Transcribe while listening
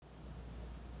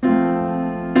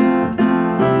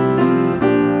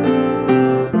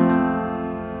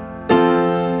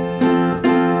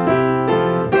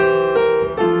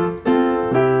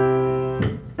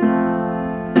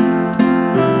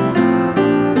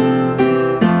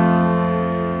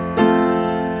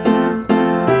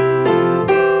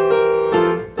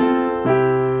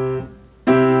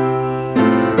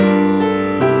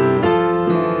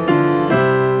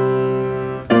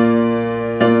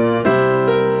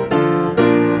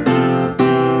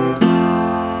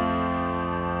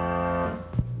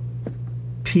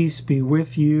Peace be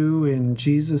with you in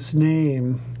Jesus'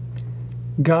 name.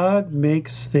 God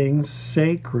makes things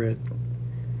sacred.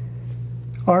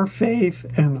 Our faith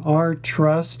and our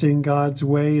trust in God's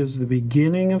way is the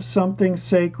beginning of something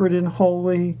sacred and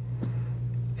holy,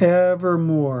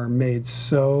 evermore made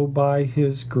so by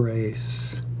His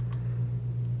grace.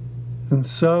 And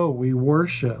so we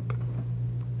worship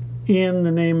in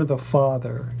the name of the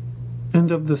Father, and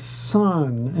of the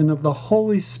Son, and of the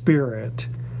Holy Spirit.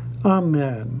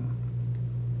 Amen.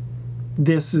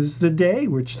 This is the day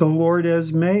which the Lord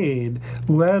has made.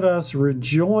 Let us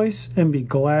rejoice and be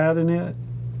glad in it.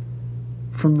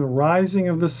 From the rising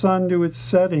of the sun to its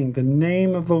setting, the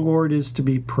name of the Lord is to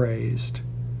be praised.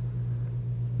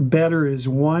 Better is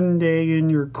one day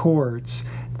in your courts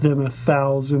than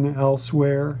 1,000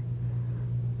 elsewhere.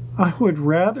 I would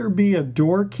rather be a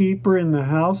doorkeeper in the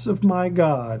house of my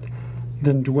God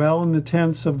than dwell in the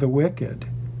tents of the wicked.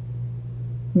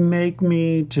 Make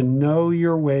me to know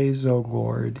your ways, O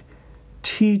Lord.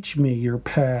 Teach me your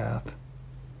path.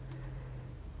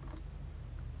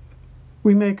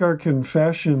 We make our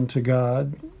confession to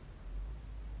God.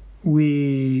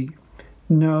 We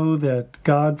know that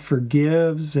God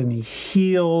forgives and He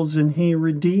heals and He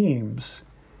redeems.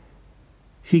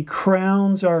 He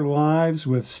crowns our lives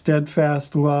with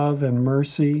steadfast love and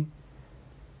mercy.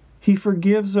 He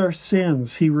forgives our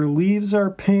sins. He relieves our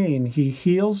pain. He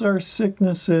heals our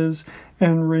sicknesses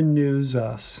and renews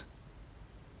us.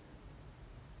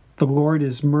 The Lord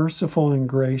is merciful and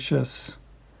gracious,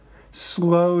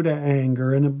 slow to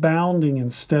anger and abounding in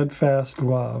steadfast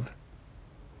love.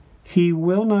 He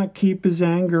will not keep His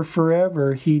anger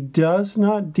forever. He does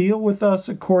not deal with us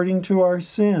according to our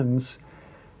sins,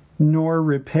 nor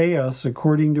repay us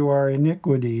according to our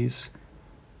iniquities.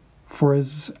 For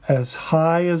as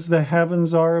high as the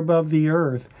heavens are above the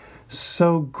earth,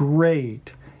 so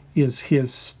great is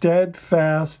His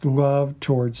steadfast love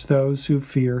towards those who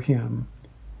fear Him.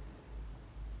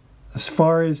 As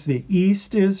far as the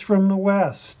east is from the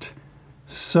west,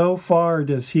 so far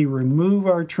does He remove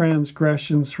our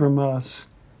transgressions from us.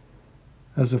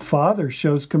 As a father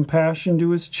shows compassion to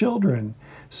his children,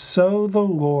 so the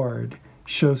Lord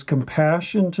shows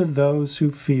compassion to those who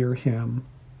fear Him.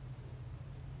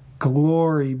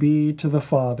 Glory be to the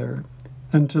Father,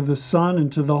 and to the Son,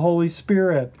 and to the Holy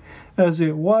Spirit, as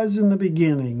it was in the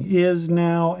beginning, is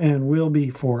now, and will be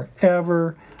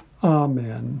forever.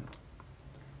 Amen.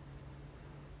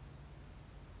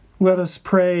 Let us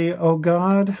pray, O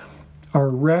God, our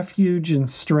refuge and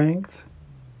strength.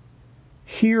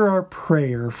 Hear our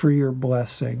prayer for your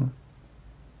blessing.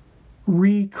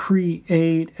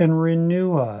 Recreate and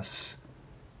renew us.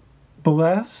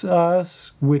 Bless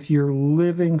us with your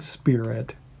living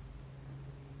Spirit.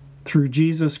 Through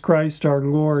Jesus Christ our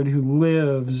Lord, who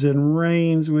lives and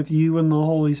reigns with you in the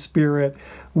Holy Spirit,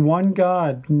 one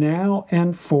God, now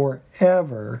and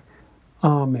forever.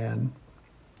 Amen.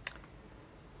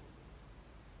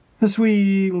 As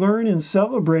we learn and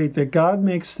celebrate that God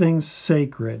makes things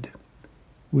sacred,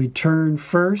 we turn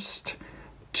first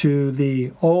to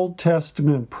the Old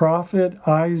Testament prophet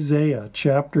Isaiah,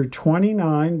 chapter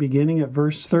 29, beginning at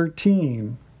verse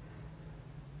 13.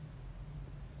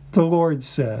 The Lord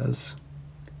says,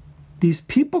 "These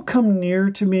people come near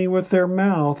to me with their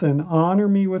mouth and honor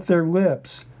me with their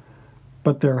lips,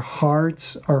 but their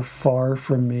hearts are far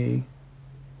from me.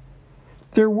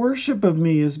 Their worship of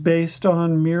me is based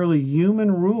on merely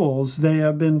human rules they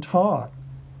have been taught.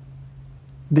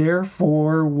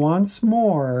 Therefore, once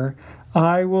more,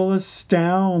 I will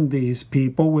astound these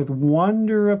people with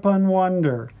wonder upon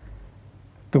wonder.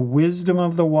 The wisdom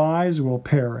of the wise will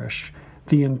perish.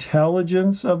 The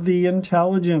intelligence of the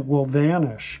intelligent will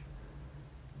vanish.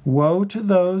 Woe to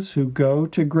those who go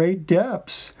to great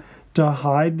depths to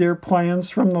hide their plans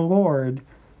from the Lord,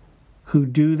 who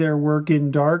do their work in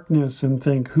darkness and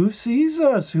think, 'Who sees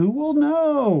us? Who will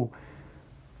know?'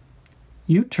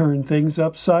 You turn things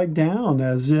upside down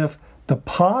as if the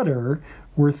potter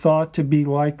were thought to be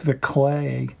like the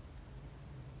clay.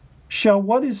 Shall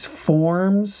what is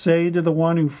formed say to the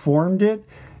one who formed it,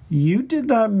 'You did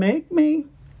not make me'?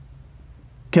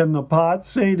 Can the pot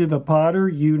say to the potter,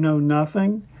 'You know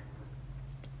nothing'?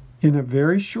 In a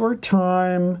very short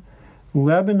time,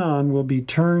 Lebanon will be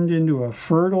turned into a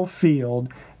fertile field,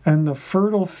 and the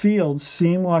fertile fields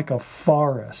seem like a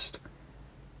forest.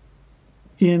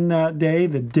 In that day,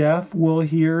 the deaf will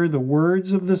hear the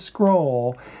words of the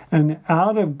scroll, and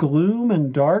out of gloom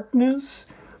and darkness,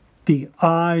 the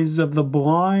eyes of the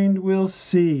blind will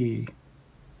see.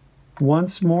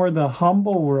 Once more, the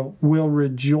humble will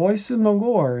rejoice in the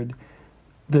Lord.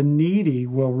 The needy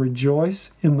will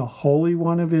rejoice in the Holy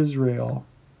One of Israel.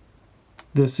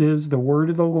 This is the word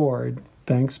of the Lord.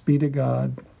 Thanks be to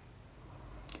God.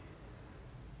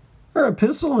 Our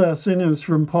epistle lesson is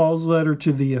from Paul's letter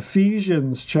to the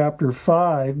Ephesians, chapter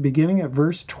 5, beginning at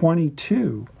verse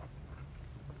 22.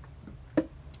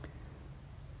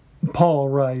 Paul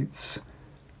writes,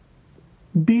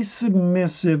 "Be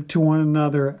submissive to one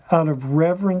another out of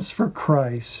reverence for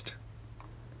Christ.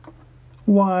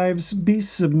 Wives, be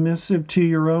submissive to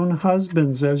your own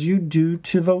husbands as you do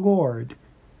to the Lord.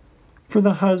 For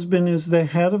the husband is the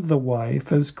head of the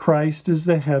wife, as Christ is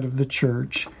the head of the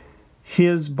church,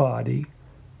 his body,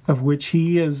 of which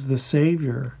he is the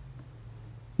Savior.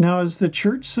 Now as the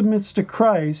church submits to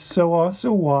Christ, so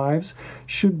also wives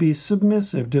should be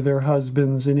submissive to their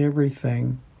husbands in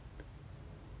everything.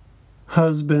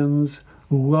 Husbands,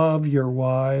 love your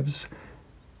wives,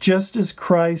 just as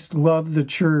Christ loved the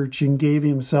church and gave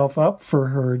himself up for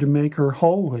her to make her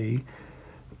holy,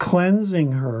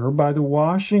 cleansing her by the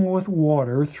washing with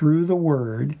water through the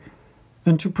word,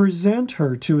 and to present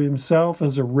her to himself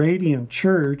as a radiant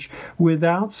church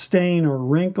without stain or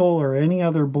wrinkle or any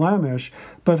other blemish,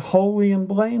 but holy and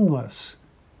blameless.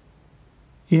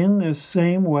 In this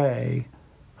same way,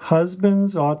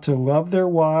 husbands ought to love their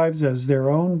wives as their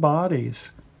own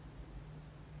bodies.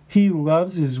 He who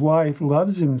loves his wife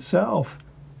loves himself.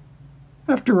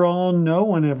 After all, no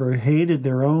one ever hated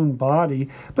their own body,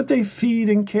 but they feed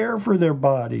and care for their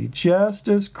body, just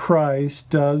as Christ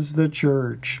does the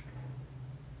church.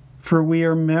 For we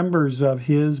are members of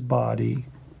his body.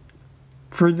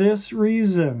 For this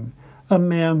reason, a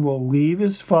man will leave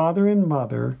his father and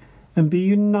mother and be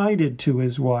united to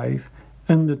his wife,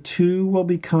 and the two will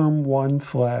become one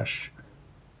flesh.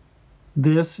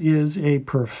 This is a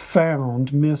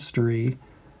profound mystery,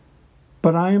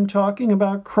 but I am talking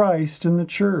about Christ and the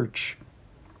church.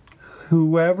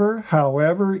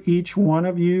 However, each one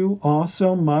of you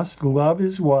also must love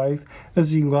his wife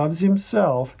as he loves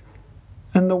himself,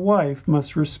 and the wife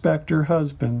must respect her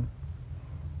husband.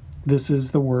 This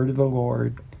is the word of the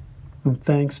Lord, and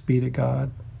thanks be to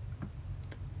God."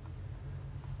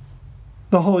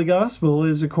 The Holy Gospel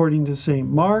is according to St.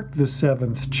 Mark, the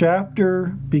 7th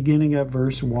chapter, beginning at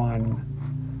verse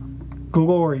 1.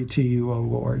 Glory to you, O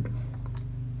Lord.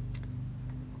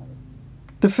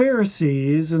 The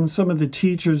Pharisees and some of the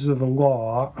teachers of the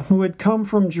law who had come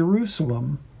from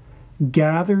Jerusalem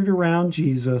gathered around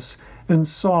Jesus and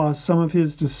saw some of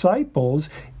his disciples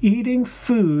eating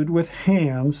food with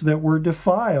hands that were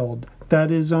defiled,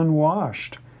 that is,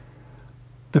 unwashed.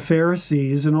 The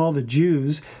Pharisees and all the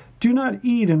Jews do not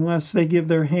eat unless they give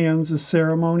their hands a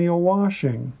ceremonial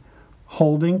washing,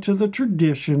 holding to the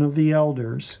tradition of the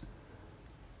elders.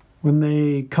 When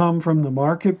they come from the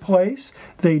marketplace,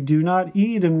 they do not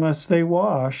eat unless they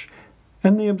wash,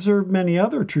 and they observe many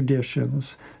other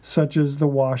traditions, such as the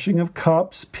washing of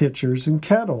cups, pitchers, and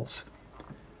kettles.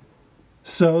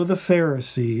 So the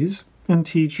Pharisees and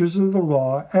teachers of the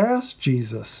law asked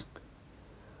Jesus,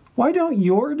 "Why don't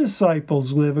your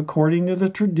disciples live according to the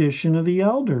tradition of the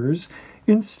elders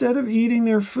instead of eating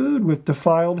their food with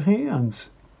defiled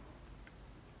hands?"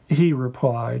 He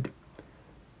replied,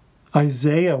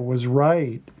 "Isaiah was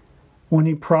right when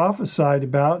he prophesied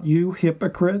about you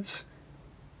hypocrites.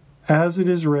 As it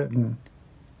is written,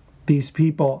 'These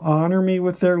people honor me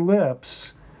with their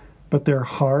lips, but their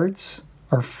hearts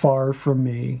are far from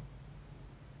me.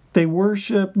 They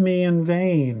worship me in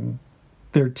vain.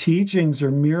 Their teachings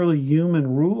are merely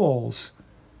human rules.'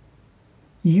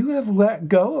 You have let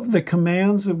go of the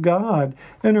commands of God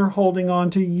and are holding on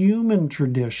to human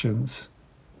traditions."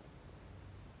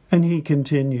 And he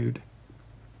continued,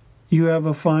 "You have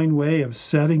a fine way of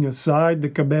setting aside the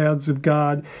commands of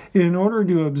God in order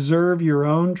to observe your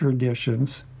own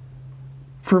traditions.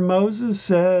 For Moses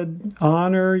said,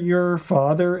 'Honor your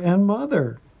father and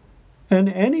mother,' and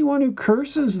anyone who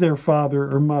curses their father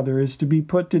or mother is to be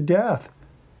put to death.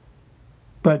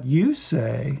 But you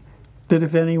say that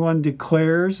if anyone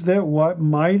declares that what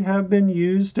might have been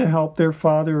used to help their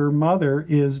father or mother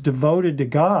is devoted to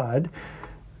God,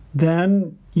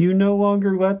 then you no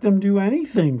longer let them do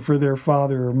anything for their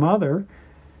father or mother.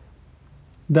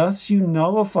 Thus you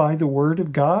nullify the word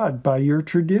of God by your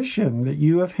tradition that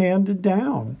you have handed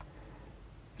down.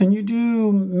 And you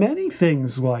do many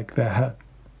things like that."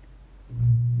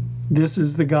 This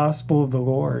is the gospel of the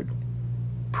Lord.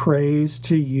 Praise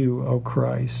to you, O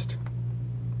Christ.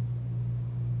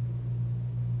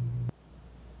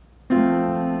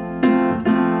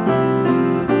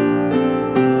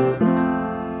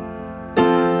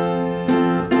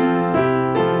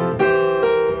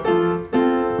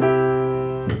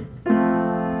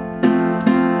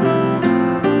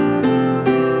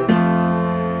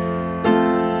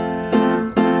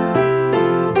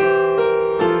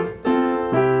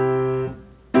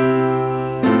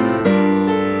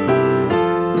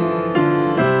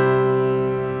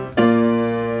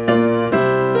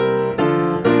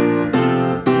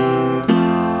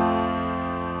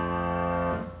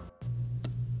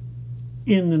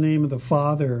 In the name of the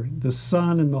Father, the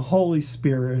Son, and the Holy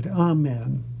Spirit.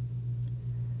 Amen.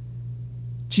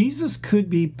 Jesus could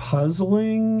be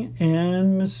puzzling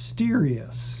and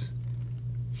mysterious.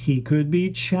 He could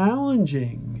be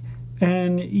challenging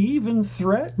and even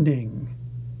threatening.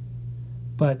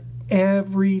 But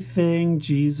everything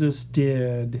Jesus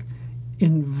did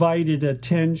invited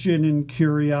attention and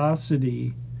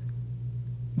curiosity.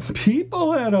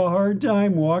 People had a hard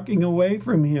time walking away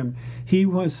from him. He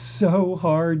was so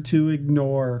hard to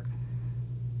ignore.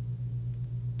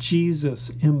 Jesus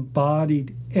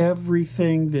embodied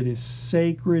everything that is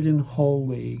sacred and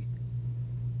holy,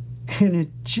 and it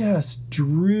just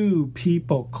drew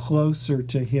people closer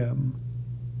to him.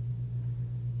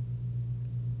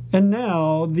 And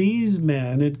now these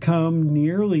men had come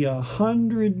nearly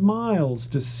 100 miles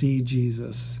to see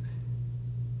Jesus.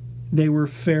 They were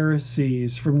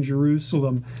Pharisees from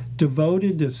Jerusalem,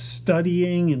 devoted to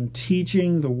studying and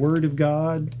teaching the Word of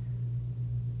God.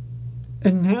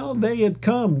 And now they had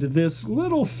come to this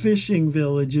little fishing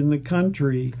village in the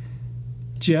country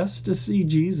just to see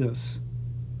Jesus.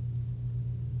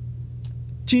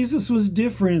 Jesus was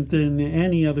different than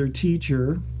any other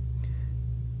teacher.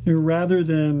 Rather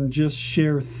than just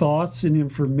share thoughts and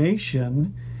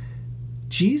information,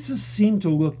 Jesus seemed to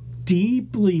look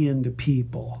deeply into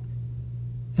people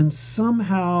and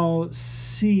somehow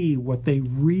see what they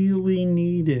really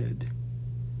needed.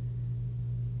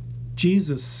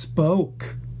 Jesus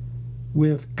spoke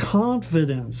with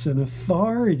confidence and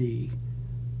authority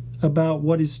about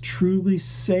what is truly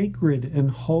sacred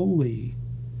and holy.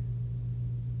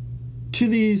 To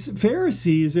these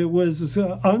Pharisees, it was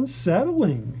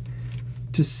unsettling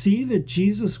to see that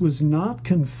Jesus was not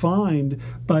confined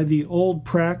by the old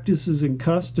practices and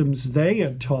customs they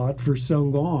had taught for so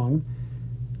long.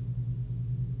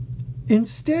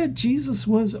 Instead, Jesus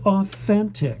was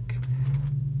authentic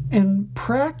and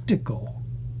practical.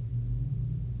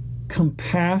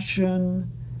 Compassion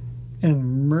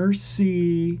and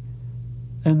mercy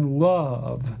and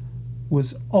love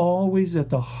was always at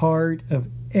the heart of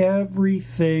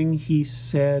everything he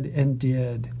said and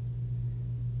did.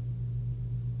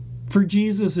 For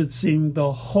Jesus, it seemed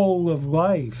the whole of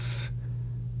life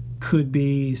could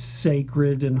be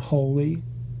sacred and holy.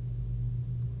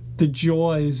 The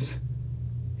joys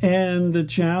and the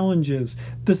challenges,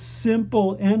 the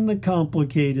simple and the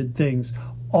complicated things,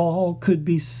 all could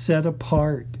be set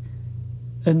apart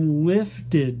and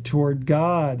lifted toward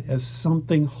God as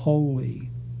something holy.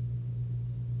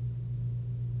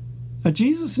 Now,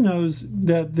 Jesus knows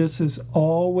that this has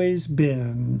always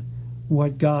been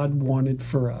what God wanted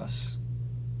for us.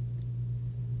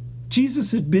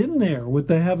 Jesus had been there with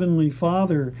the Heavenly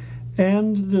Father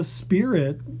and the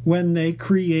Spirit when they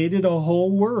created a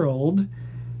whole world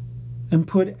and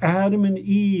put Adam and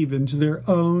Eve into their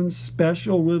own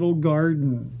special little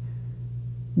garden,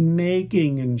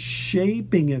 making and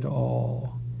shaping it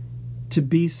all to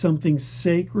be something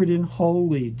sacred and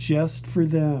holy just for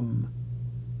them.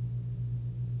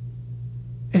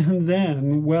 And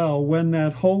then, well, when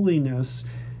that holiness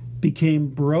became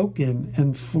broken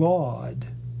and flawed,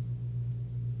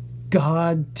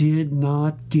 God did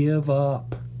not give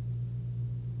up.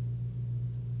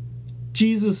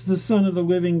 Jesus, the Son of the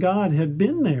living God, had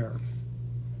been there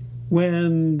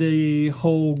when the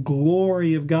whole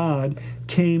glory of God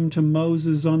came to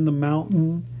Moses on the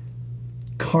mountain,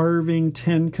 carving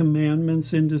 10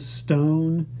 commandments into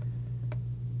stone.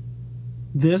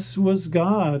 This was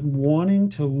God wanting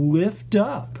to lift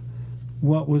up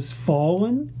what was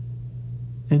fallen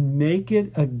and make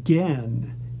it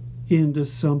again into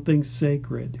something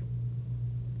sacred.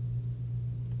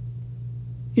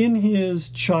 In his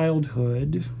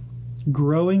childhood,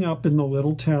 growing up in the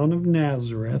little town of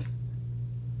Nazareth,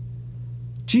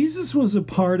 Jesus was a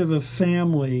part of a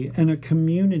family and a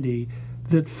community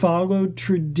that followed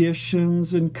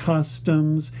traditions and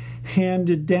customs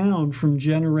handed down from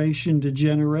generation to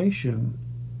generation.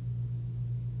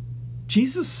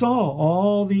 Jesus saw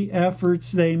all the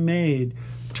efforts they made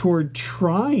toward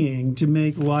trying to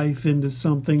make life into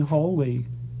something holy.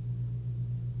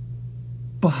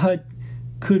 But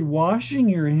could washing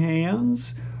your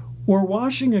hands, or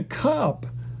washing a cup,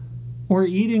 or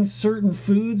eating certain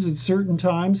foods at certain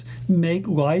times make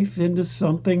life into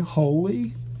something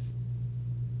holy?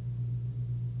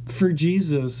 For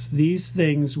Jesus, these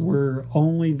things were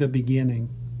only the beginning.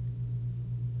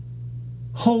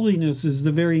 Holiness is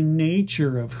the very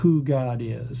nature of who God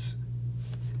is.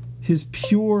 His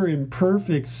pure and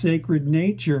perfect sacred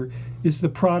nature is the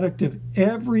product of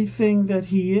everything that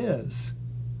he is.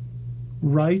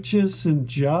 Righteous and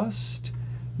just,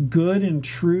 good and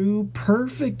true,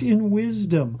 perfect in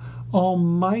wisdom,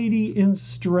 almighty in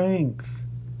strength.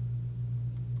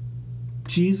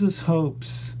 Jesus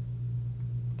hopes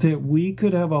that we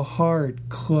could have a heart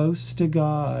close to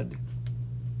God.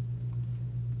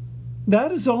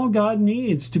 That is all God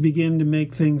needs to begin to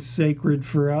make things sacred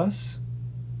for us.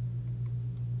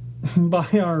 By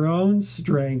our own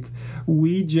strength,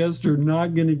 we just are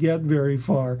not going to get very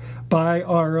far. By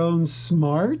our own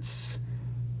smarts,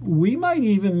 we might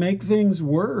even make things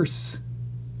worse.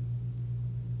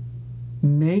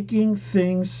 Making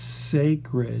things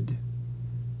sacred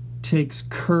takes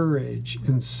courage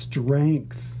and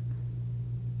strength.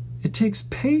 It takes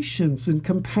patience and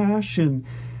compassion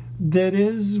that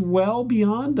is well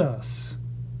beyond us.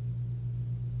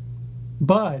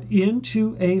 But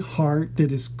into a heart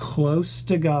that is close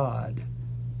to God,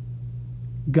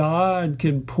 God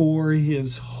can pour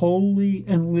His holy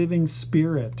and living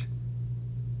Spirit.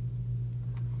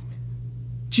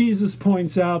 Jesus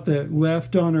points out that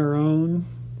left on our own,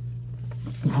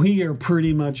 we are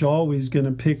pretty much always going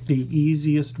to pick the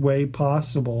easiest way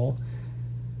possible.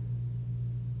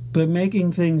 But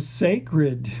making things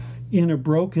sacred in a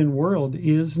broken world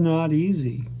is not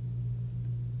easy.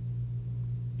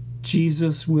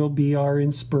 Jesus will be our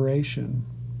inspiration.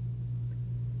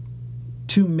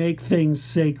 To make things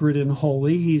sacred and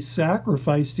holy, He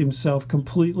sacrificed Himself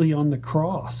completely on the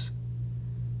cross.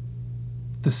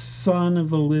 The Son of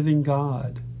the living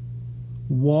God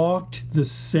walked the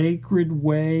sacred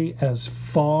way as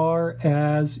far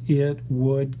as it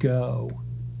would go.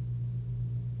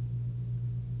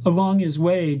 Along His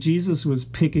way, Jesus was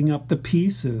picking up the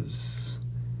pieces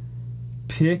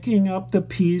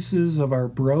of our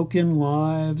broken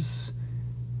lives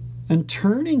and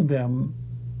turning them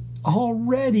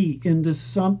already into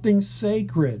something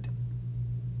sacred.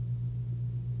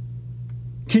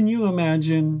 Can you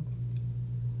imagine?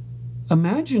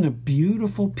 Imagine a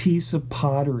beautiful piece of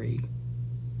pottery,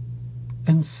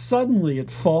 and suddenly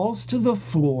it falls to the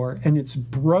floor and it's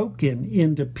broken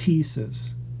into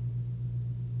pieces.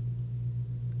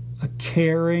 A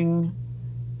caring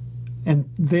and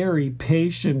very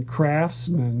patient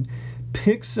craftsman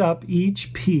picks up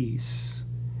each piece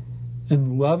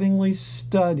and lovingly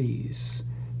studies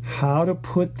how to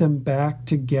put them back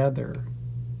together.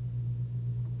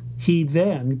 He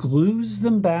then glues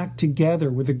them back together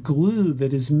with a glue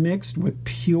that is mixed with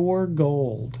pure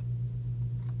gold.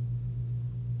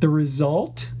 The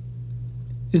result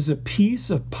is a piece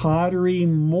of pottery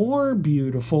more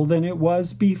beautiful than it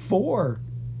was before.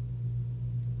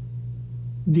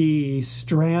 The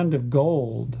strand of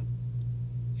gold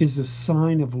is a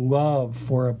sign of love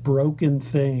for a broken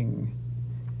thing,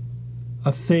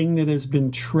 a thing that has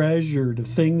been treasured, a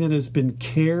thing that has been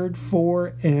cared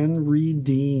for and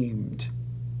redeemed.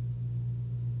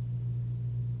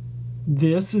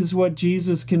 This is what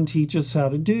Jesus can teach us how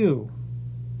to do.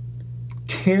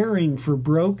 Caring for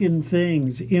broken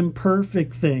things,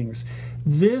 imperfect things.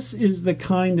 This is the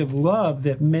kind of love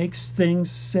that makes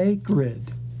things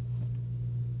sacred.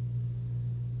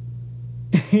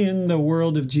 In the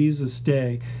world of Jesus'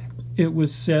 day, it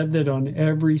was said that on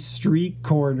every street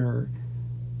corner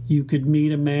you could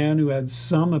meet a man who had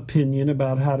some opinion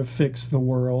about how to fix the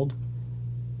world.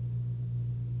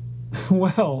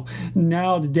 Well,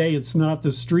 now today it's not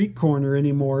the street corner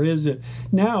anymore, is it?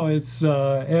 Now it's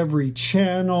every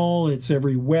channel, it's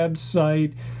every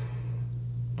website.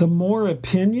 The more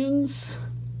opinions,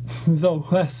 the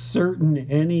less certain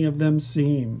any of them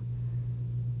seem.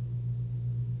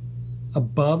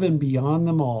 Above and beyond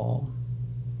them all,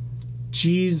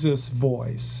 Jesus'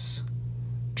 voice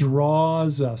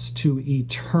draws us to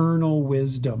eternal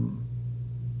wisdom.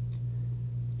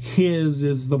 His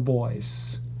is the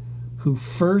voice who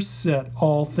first set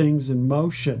all things in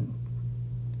motion.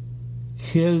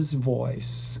 His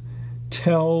voice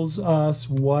tells us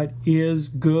what is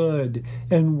good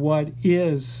and what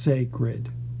is sacred.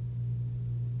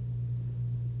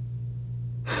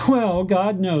 Well,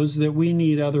 God knows that we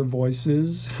need other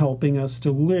voices helping us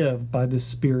to live by the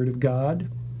Spirit of God.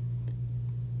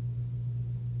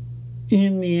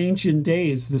 In the ancient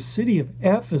days, the city of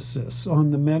Ephesus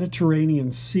on the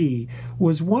Mediterranean Sea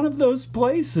was one of those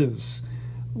places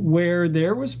where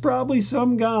there was probably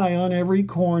some guy on every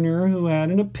corner who had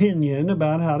an opinion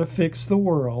about how to fix the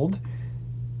world.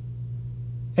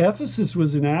 Ephesus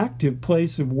was an active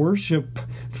place of worship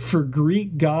for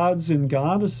Greek gods and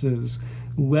goddesses.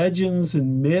 Legends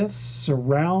and myths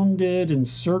surrounded and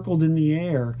circled in the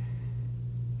air.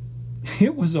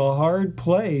 It was a hard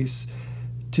place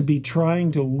to be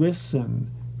trying to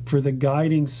listen for the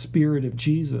guiding Spirit of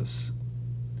Jesus.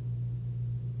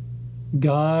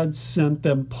 God sent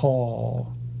them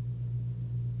Paul.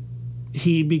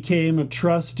 he became a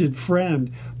trusted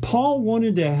friend. Paul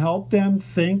wanted to help them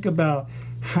think about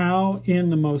how, in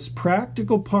the most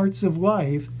practical parts of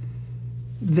life,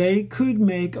 they could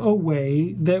make a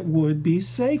way that would be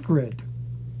sacred.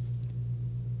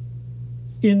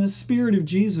 In the spirit of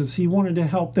Jesus, he wanted to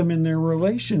help them in their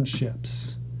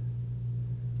relationships.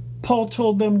 Paul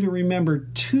told them to remember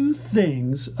two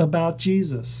things about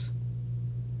Jesus: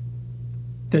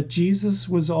 that Jesus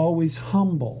was always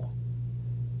humble,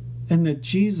 and that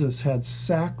Jesus had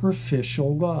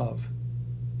sacrificial love.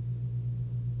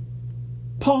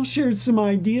 Paul shared some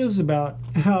ideas about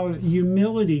how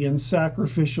humility and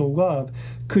sacrificial love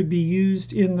could be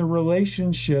used in the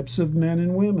relationships of men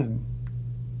and women.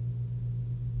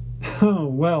 Oh,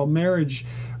 well, marriage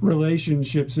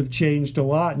relationships have changed a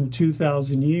lot in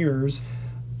 2,000 years.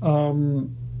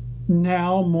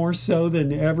 Now more so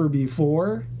than ever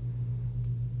before.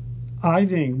 I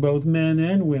think both men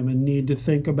and women need to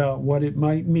think about what it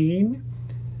might mean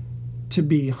to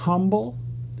be humble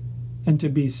and to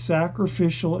be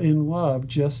sacrificial in love,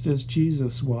 just as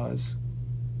Jesus was.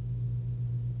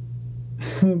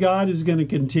 God is going to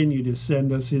continue to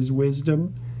send us his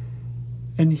wisdom,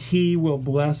 and he will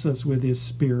bless us with his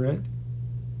Spirit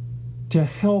to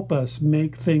help us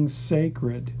make things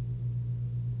sacred.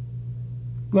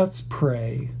 Let's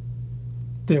pray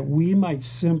that we might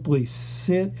simply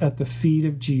sit at the feet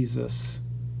of Jesus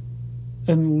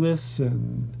and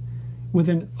listen with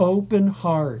an open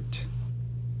heart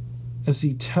as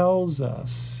he tells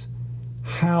us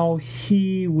how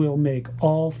he will make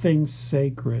all things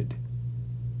sacred.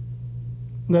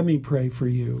 Let me pray for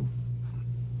you.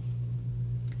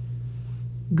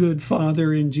 Good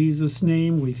Father, in Jesus'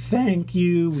 name, we thank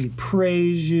you, we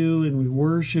praise you, and we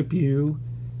worship you,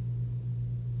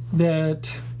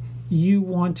 that you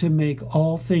want to make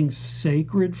all things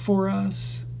sacred for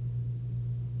us.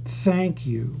 Thank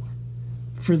you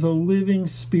for the living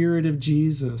Spirit of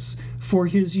Jesus, for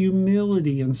his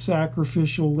humility and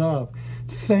sacrificial love.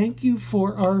 Thank you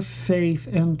for our faith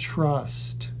and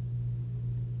trust.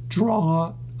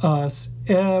 Draw us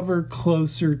ever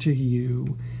closer to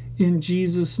you. In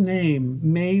Jesus' name,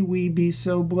 may we be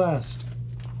so blessed.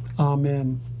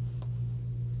 Amen.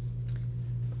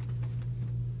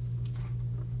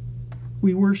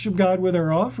 We worship God with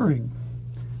our offering.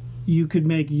 You could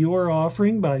make your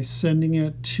offering by sending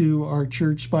it to our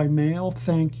church by mail.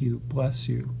 Thank you. Bless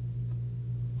you.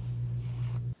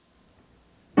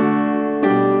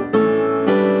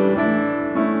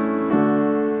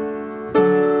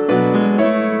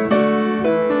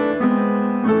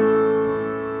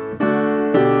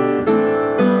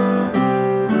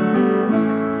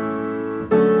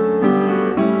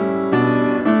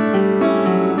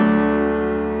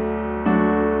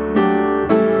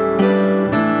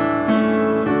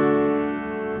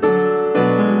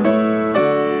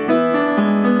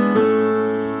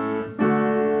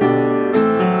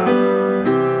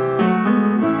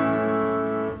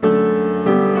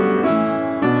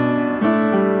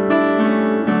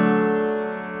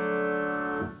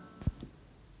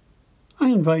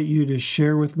 I invite you to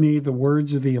share with me the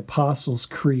words of the Apostles'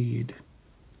 Creed.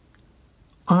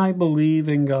 I believe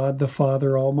in God the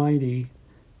Father Almighty,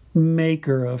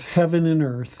 maker of heaven and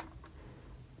earth,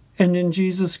 and in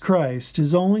Jesus Christ,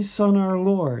 his only Son, our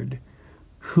Lord,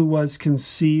 who was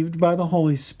conceived by the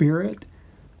Holy Spirit,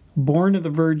 born of the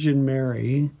Virgin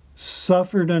Mary,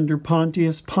 suffered under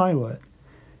Pontius Pilate,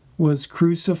 was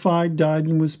crucified, died,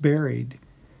 and was buried.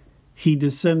 He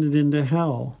descended into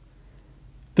hell.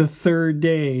 The third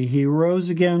day he rose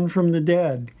again from the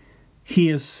dead. He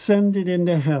ascended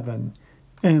into heaven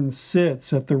and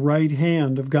sits at the right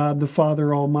hand of God the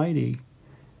Father Almighty.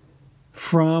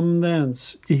 From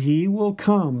thence he will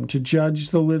come to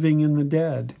judge the living and the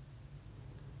dead.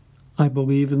 I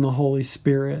believe in the Holy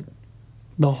Spirit,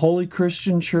 the holy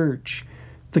Christian Church,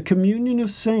 the communion of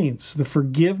saints, the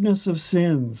forgiveness of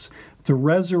sins, the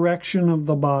resurrection of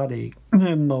the body,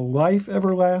 and the life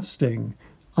everlasting.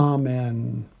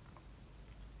 Amen.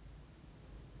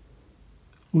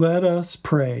 Let us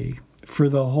pray for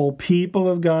the whole people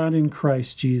of God in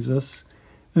Christ Jesus,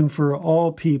 and for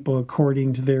all people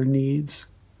according to their needs.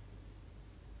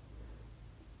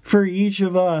 For each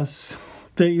of us,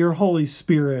 that your Holy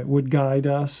Spirit would guide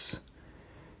us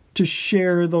to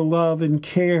share the love and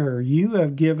care you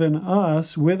have given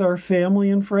us with our family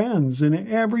and friends and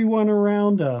everyone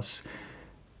around us.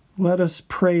 Let us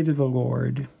pray to the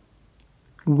Lord.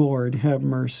 Lord, have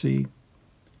mercy.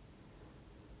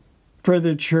 For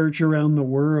the church around the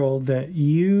world, that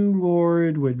you,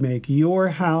 Lord, would make your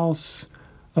house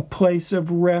a place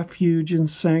of refuge and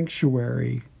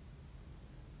sanctuary.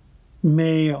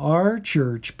 May our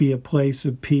church be a place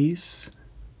of peace,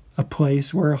 a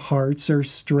place where hearts are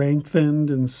strengthened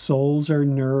and souls are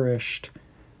nourished.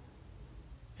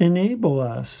 Enable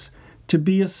us to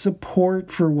be a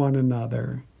support for one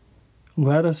another.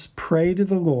 Let us pray to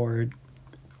the Lord.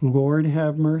 Lord,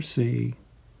 have mercy.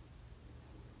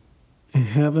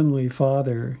 Heavenly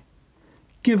Father,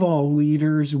 give all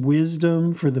leaders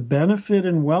wisdom for the benefit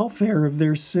and welfare of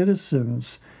their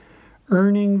citizens,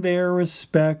 earning their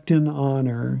respect and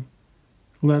honor.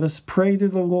 Let us pray to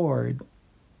the Lord.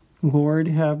 Lord,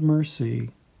 have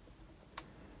mercy.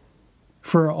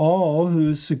 For all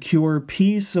who secure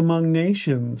peace among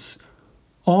nations,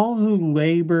 all who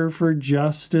labor for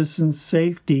justice and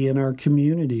safety in our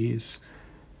communities,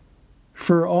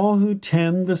 for all who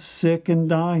tend the sick and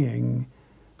dying,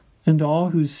 and all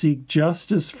who seek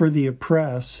justice for the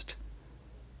oppressed,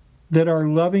 that our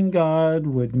loving God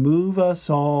would move us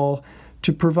all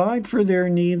to provide for their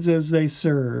needs as they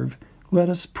serve. Let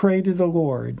us pray to the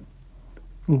Lord.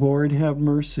 Lord, have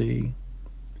mercy.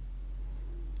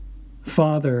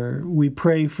 Father, we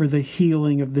pray for the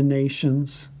healing of the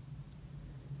nations.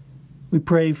 We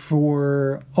pray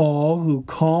for all who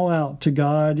call out to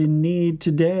God in need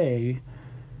today,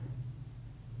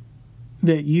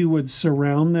 that you would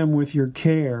surround them with your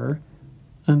care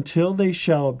until they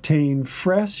shall obtain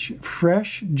fresh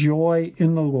joy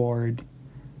in the Lord.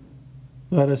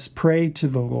 Let us pray to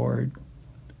the Lord.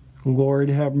 Lord,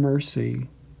 have mercy.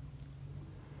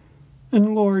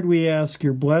 And Lord, we ask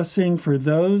your blessing for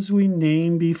those we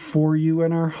name before you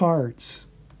in our hearts.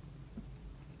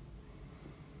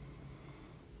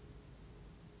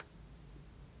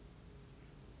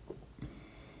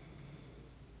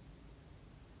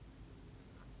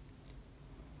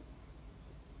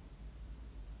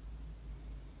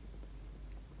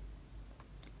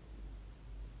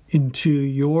 Into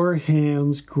your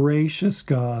hands, gracious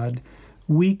God,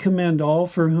 we commend all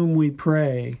for whom we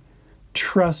pray,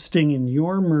 trusting in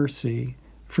your mercy,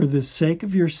 for the sake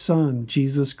of your Son,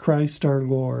 Jesus Christ our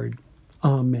Lord.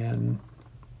 Amen.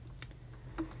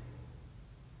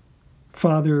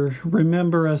 Father,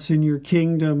 remember us in your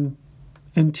kingdom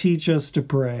and teach us to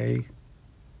pray.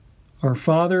 Our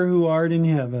Father who art in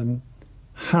heaven,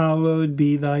 hallowed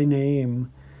be thy name.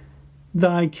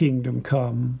 Thy kingdom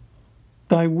come.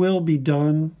 Thy will be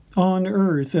done on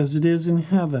earth as it is in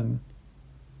heaven.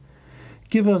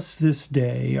 Give us this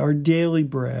day our daily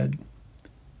bread,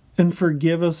 and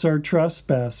forgive us our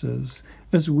trespasses,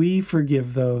 as we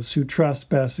forgive those who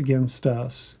trespass against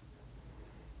us.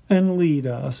 And lead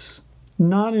us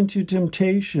not into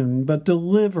temptation, but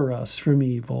deliver us from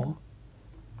evil.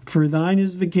 For thine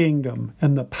is the kingdom,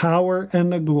 and the power,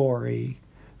 and the glory,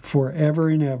 forever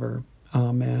and ever.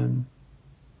 Amen.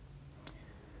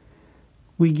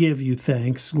 We give you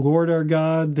thanks, Lord our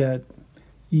God, that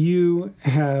you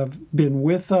have been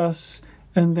with us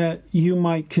and that you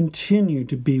might continue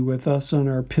to be with us on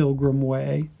our pilgrim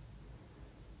way.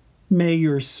 May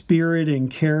your spirit and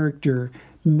character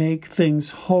make things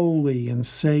holy and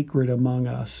sacred among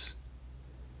us.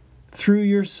 Through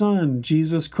your Son,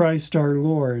 Jesus Christ our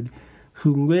Lord,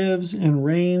 who lives and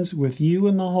reigns with you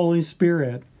in the Holy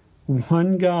Spirit,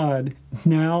 one God,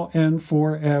 now and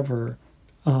forever.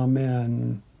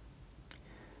 Amen.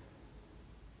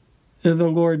 The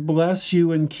Lord bless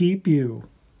you and keep you.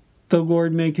 The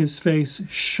Lord make his face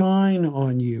shine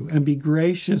on you and be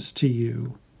gracious to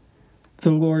you.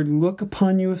 The Lord look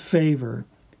upon you with favor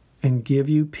and give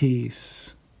you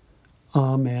peace.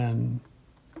 Amen.